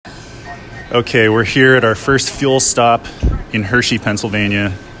Okay, we're here at our first fuel stop in Hershey,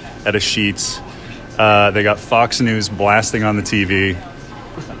 Pennsylvania, at a Sheetz. They got Fox News blasting on the TV,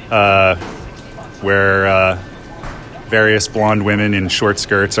 where various blonde women in short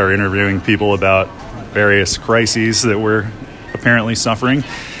skirts are interviewing people about various crises that we're apparently suffering,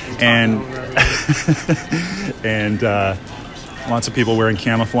 and lots of people wearing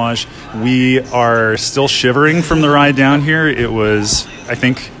camouflage. We are still shivering from the ride down here. It was, I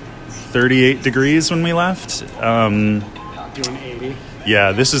think, 38 degrees when we left. Doing 80.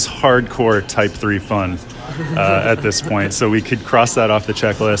 Yeah, this is hardcore Type 3 fun at this point, so we could cross that off the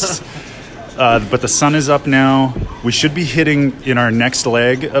checklist. But the sun is up now. We should be hitting, in our next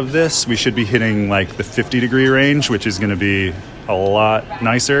leg of this, we should be hitting like the 50-degree range, which is going to be a lot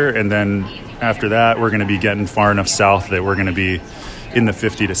nicer. And then after that, we're going to be getting far enough south that we're going to be in the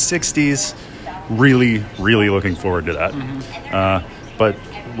 50 to 60s. Really, really looking forward to that. But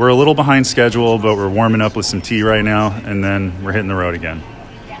we're a little behind schedule, but we're warming up with some tea right now, and then we're hitting the road again.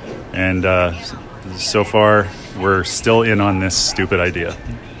 And so far, we're still in on this stupid idea.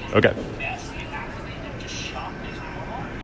 Okay.